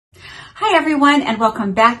Hi everyone, and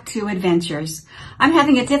welcome back to Adventures. I'm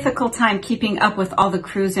having a difficult time keeping up with all the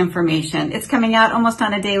cruise information. It's coming out almost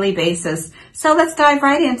on a daily basis. So let's dive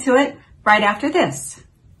right into it right after this.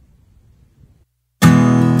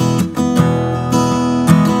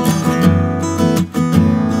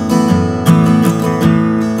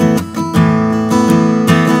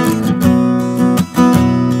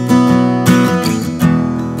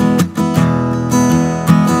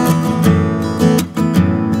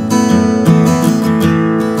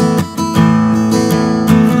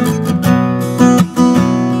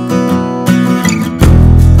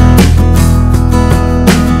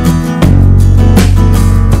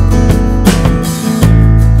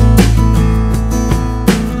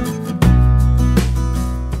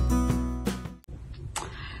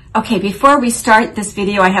 Okay, before we start this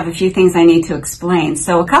video, I have a few things I need to explain.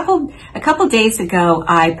 So a couple days ago,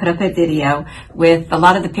 I put up a video with a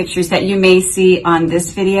lot of the pictures that you may see on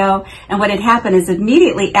this video. And what had happened is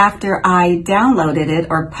immediately after I downloaded it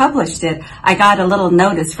or published it, I got a little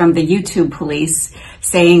notice from the YouTube police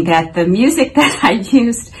saying that the music that I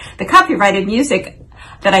used, the copyrighted music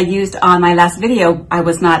that I used on my last video, I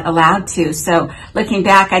was not allowed to. So looking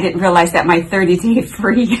back, I didn't realize that my 30-day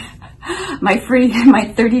free my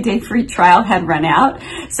 30-day free trial had run out.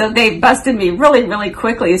 So they busted me really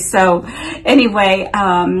quickly. So anyway,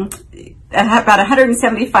 about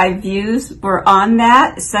 175 views were on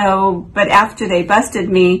that. So, but after they busted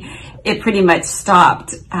me, it pretty much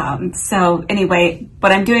stopped. So anyway,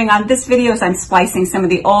 what I'm doing on this video is I'm splicing some of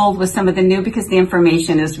the old with some of the new because the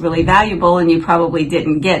information is really valuable and you probably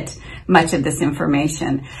didn't get much of this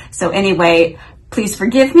information. So anyway, please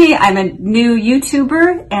forgive me. I'm a new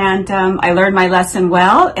YouTuber and I learned my lesson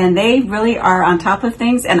well, and they really are on top of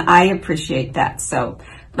things and I appreciate that. So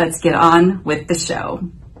let's get on with the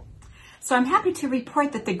show. So I'm happy to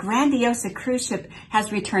report that the Grandiosa cruise ship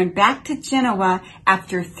has returned back to Genoa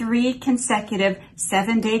after 3 consecutive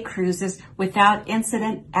 7-day cruises without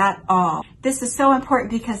incident at all. This is so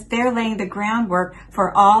important because they're laying the groundwork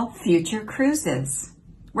for all future cruises.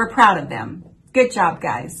 We're proud of them. Good job,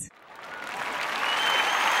 guys.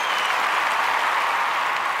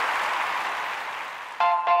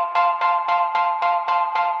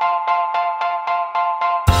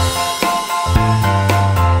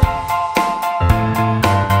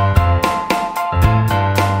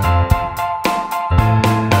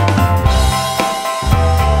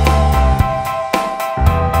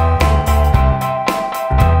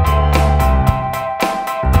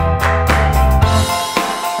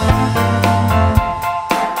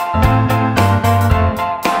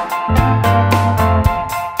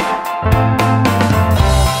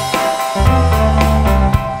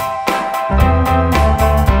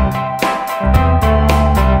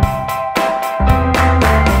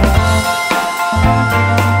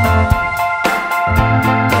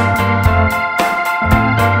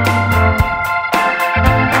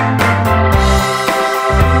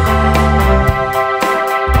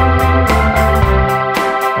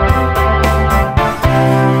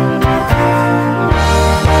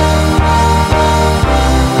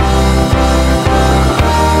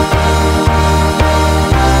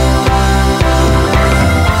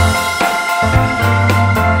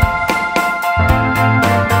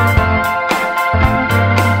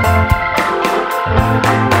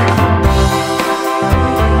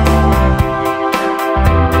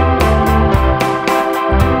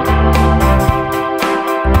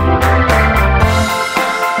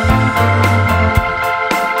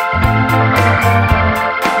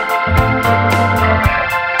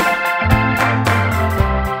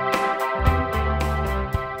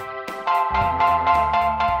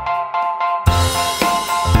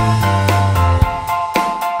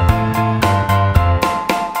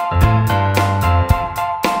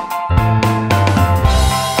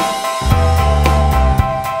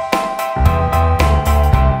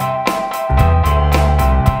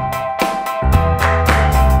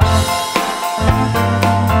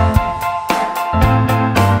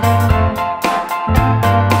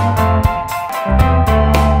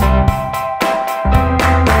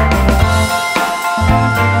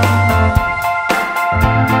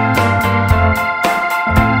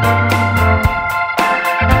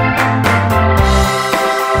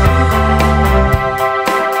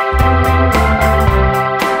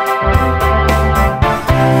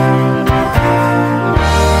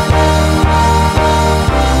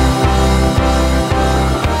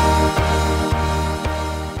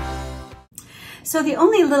 So the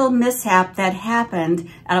only little mishap that happened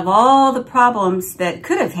out of all the problems that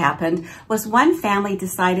could have happened was one family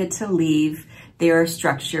decided to leave their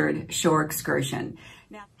structured shore excursion.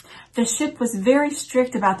 Now, The ship was very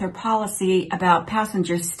strict about their policy about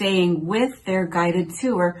passengers staying with their guided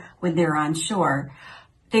tour when they're on shore.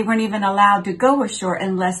 They weren't even allowed to go ashore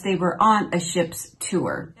unless they were on a ship's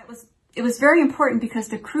tour. It was very important because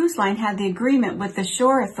the cruise line had the agreement with the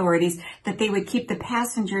shore authorities that they would keep the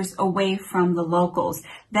passengers away from the locals.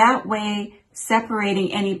 That way,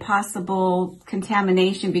 separating any possible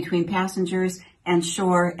contamination between passengers and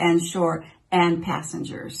shore and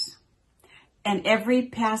passengers. And every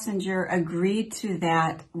passenger agreed to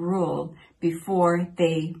that rule before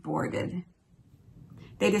they boarded.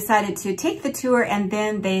 They decided to take the tour and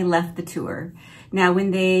then they left the tour. Now,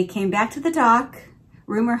 when they came back to the dock,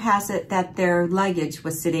 rumor has it that their luggage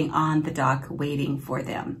was sitting on the dock waiting for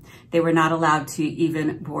them. They were not allowed to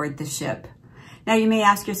even board the ship. Now, you may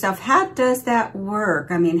ask yourself, how does that work?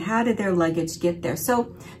 I mean, how did their luggage get there?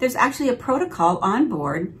 So there's actually a protocol on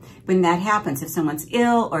board when that happens. If someone's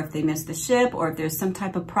ill or if they miss the ship or if there's some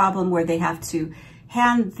type of problem where they have to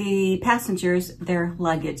hand the passengers their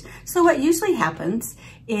luggage. So what usually happens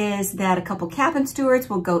is that a couple cabin stewards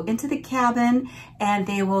will go into the cabin and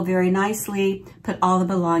they will very nicely put all the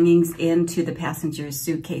belongings into the passengers'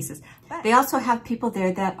 suitcases. They also have people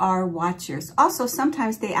there that are watchers. Also,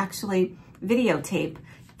 sometimes they actually videotape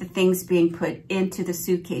the things being put into the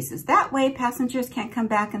suitcases. That way, passengers can't come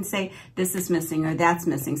back and say, this is missing or that's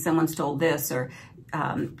missing. Someone stole this or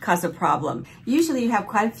cause a problem. Usually you have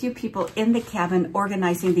quite a few people in the cabin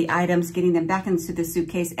organizing the items, getting them back into the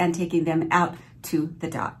suitcase and taking them out to the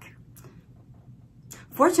dock.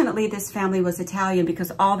 Fortunately, this family was Italian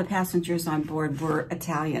because all the passengers on board were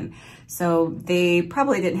Italian. So they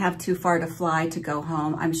probably didn't have too far to fly to go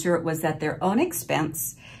home. I'm sure it was at their own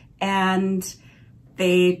expense and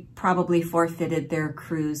they probably forfeited their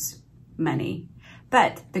cruise money.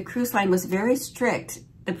 But the cruise line was very strict.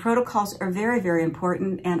 The protocols are very, very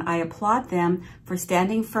important, and I applaud them for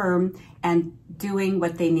standing firm and doing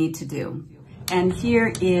what they need to do. And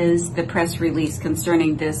here is the press release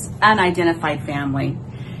concerning this unidentified family.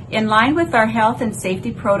 In line with our health and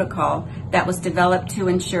safety protocol that was developed to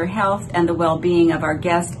ensure health and the well-being of our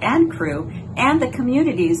guests and crew and the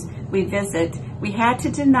communities we visit, we had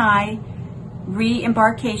to deny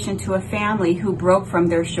re-embarkation to a family who broke from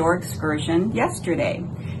their shore excursion yesterday.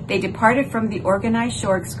 They departed from the organized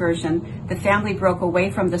shore excursion. The family broke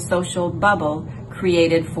away from the social bubble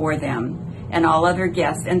created for them and all other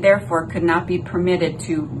guests, and therefore could not be permitted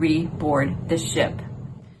to re-board the ship.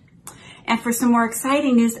 And for some more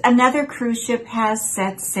exciting news, another cruise ship has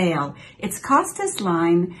set sail. It's Costa's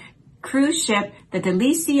Line cruise ship, the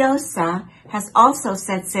Deliziosa, has also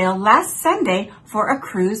set sail last Sunday for a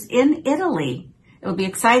cruise in Italy. It'll be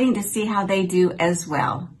exciting to see how they do as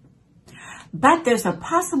well. But there's a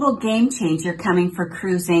possible game changer coming for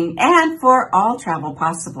cruising and for all travel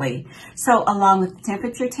possibly. So along with the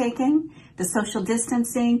temperature taking, the social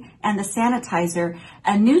distancing, and the sanitizer,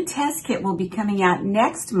 a new test kit will be coming out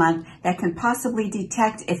next month that can possibly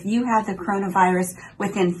detect if you have the coronavirus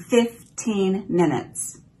within 15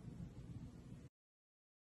 minutes.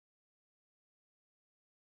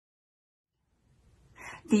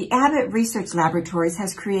 The Abbott Research Laboratories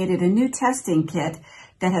has created a new testing kit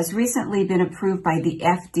that has recently been approved by the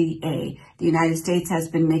FDA. The United States has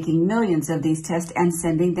been making millions of these tests and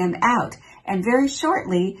sending them out. And very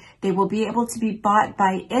shortly, they will be able to be bought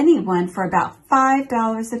by anyone for about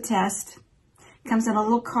 $5 a test. Comes in a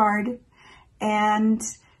little card. And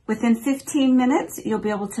within 15 minutes, you'll be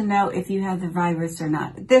able to know if you have the virus or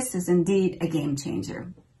not. This is indeed a game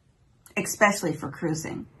changer, especially for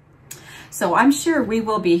cruising. So I'm sure we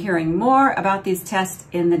will be hearing more about these tests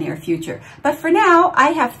in the near future. But for now,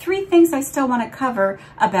 I have 3 things I still want to cover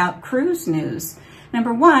about cruise news.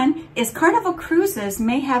 Number 1 is Carnival Cruises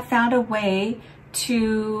may have found a way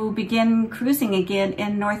to begin cruising again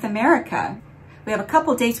in North America. We have a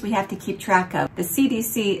couple dates we have to keep track of. The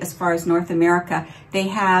CDC, as far as North America, they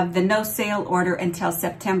have the no sail order until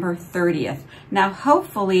September 30th. Now,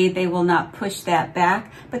 hopefully they will not push that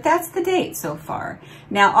back, but that's the date so far.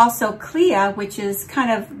 Now, also CLIA, which is kind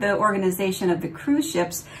of the organization of the cruise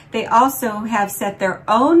ships, they also have set their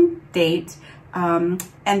own date, and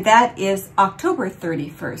that is October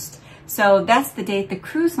 31st. So that's the date the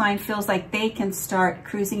cruise line feels like they can start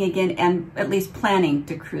cruising again and at least planning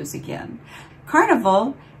to cruise again.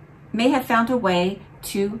 Carnival may have found a way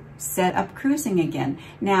to set up cruising again.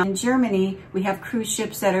 Now in Germany, we have cruise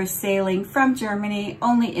ships that are sailing from Germany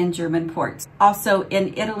only in German ports. Also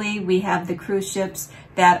in Italy, we have the cruise ships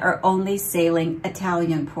that are only sailing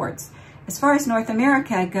Italian ports. As far as North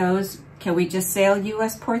America goes, can we just sail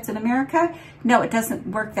U.S. ports in America? No, it doesn't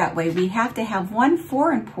work that way. We have to have one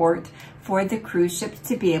foreign port for the cruise ships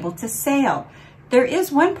to be able to sail. There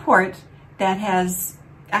is one port that has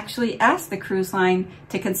actually asked the cruise line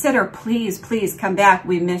to consider, please, please come back,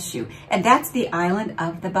 we miss you. And that's the island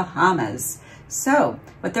of the Bahamas. So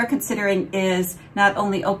what they're considering is not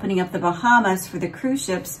only opening up the Bahamas for the cruise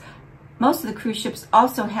ships, most of the cruise ships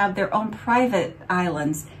also have their own private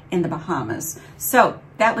islands in the Bahamas. So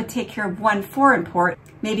that would take care of one foreign port,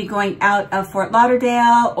 maybe going out of Fort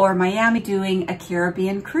Lauderdale or Miami doing a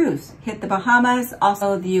Caribbean cruise. Hit the Bahamas,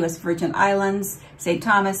 also the U.S. Virgin Islands, St.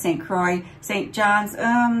 Thomas, St. Croix, St. John's,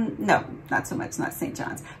 no, not so much, not St.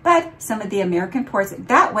 John's, but some of the American ports.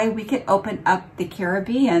 That way we could open up the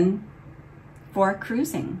Caribbean for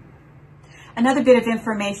cruising. Another bit of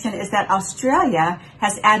information is that Australia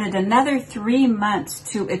has added another 3 months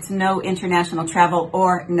to its no international travel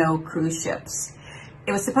or no cruise ships.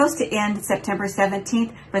 It was supposed to end September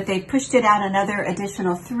 17th, but they pushed it out another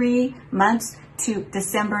additional 3 months to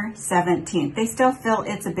December 17th. They still feel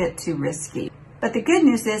it's a bit too risky. But the good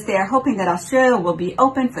news is they are hoping that Australia will be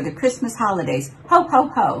open for the Christmas holidays. Ho,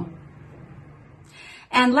 ho, ho.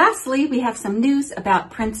 And lastly, we have some news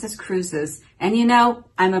about Princess Cruises. And you know,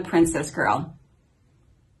 I'm a princess girl.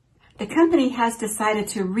 The company has decided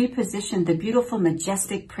to reposition the beautiful,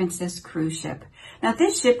 majestic Princess cruise ship. Now,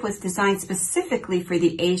 this ship was designed specifically for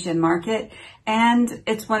the Asian market, and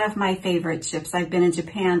it's one of my favorite ships. I've been in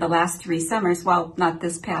Japan the last 3 summers, well, not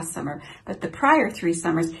this past summer, but the prior 3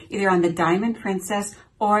 summers, either on the Diamond Princess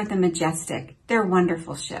or the Majestic. They're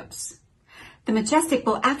wonderful ships. The Majestic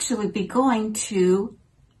will actually be going to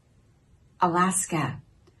Alaska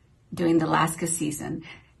during the Alaska season.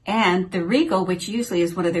 And the Regal, which usually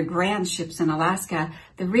is one of their grand ships in Alaska,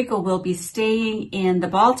 the Regal will be staying in the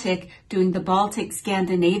Baltic doing the Baltic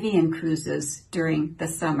Scandinavian cruises during the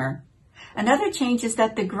summer. Another change is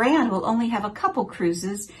that the Grand will only have a couple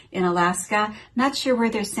cruises in Alaska. Not sure where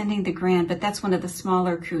they're sending the Grand, but that's one of the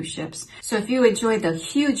smaller cruise ships. So if you enjoy the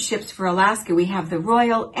huge ships for Alaska, we have the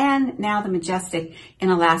Royal and now the Majestic in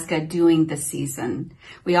Alaska doing the season.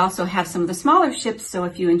 We also have some of the smaller ships, so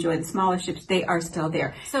if you enjoy the smaller ships, they are still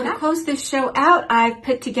there. So to close this show out, I've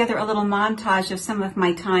put together a little montage of some of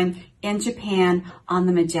my time in Japan on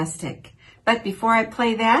the Majestic. But before I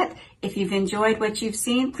play that, if you've enjoyed what you've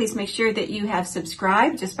seen, please make sure that you have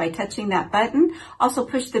subscribed just by touching that button. Also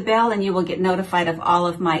push the bell and you will get notified of all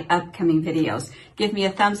of my upcoming videos. Give me a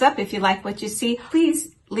thumbs up if you like what you see.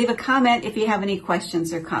 Please leave a comment if you have any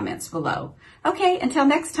questions or comments below. Okay, until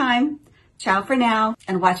next time, ciao for now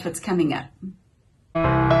and watch what's coming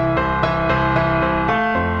up.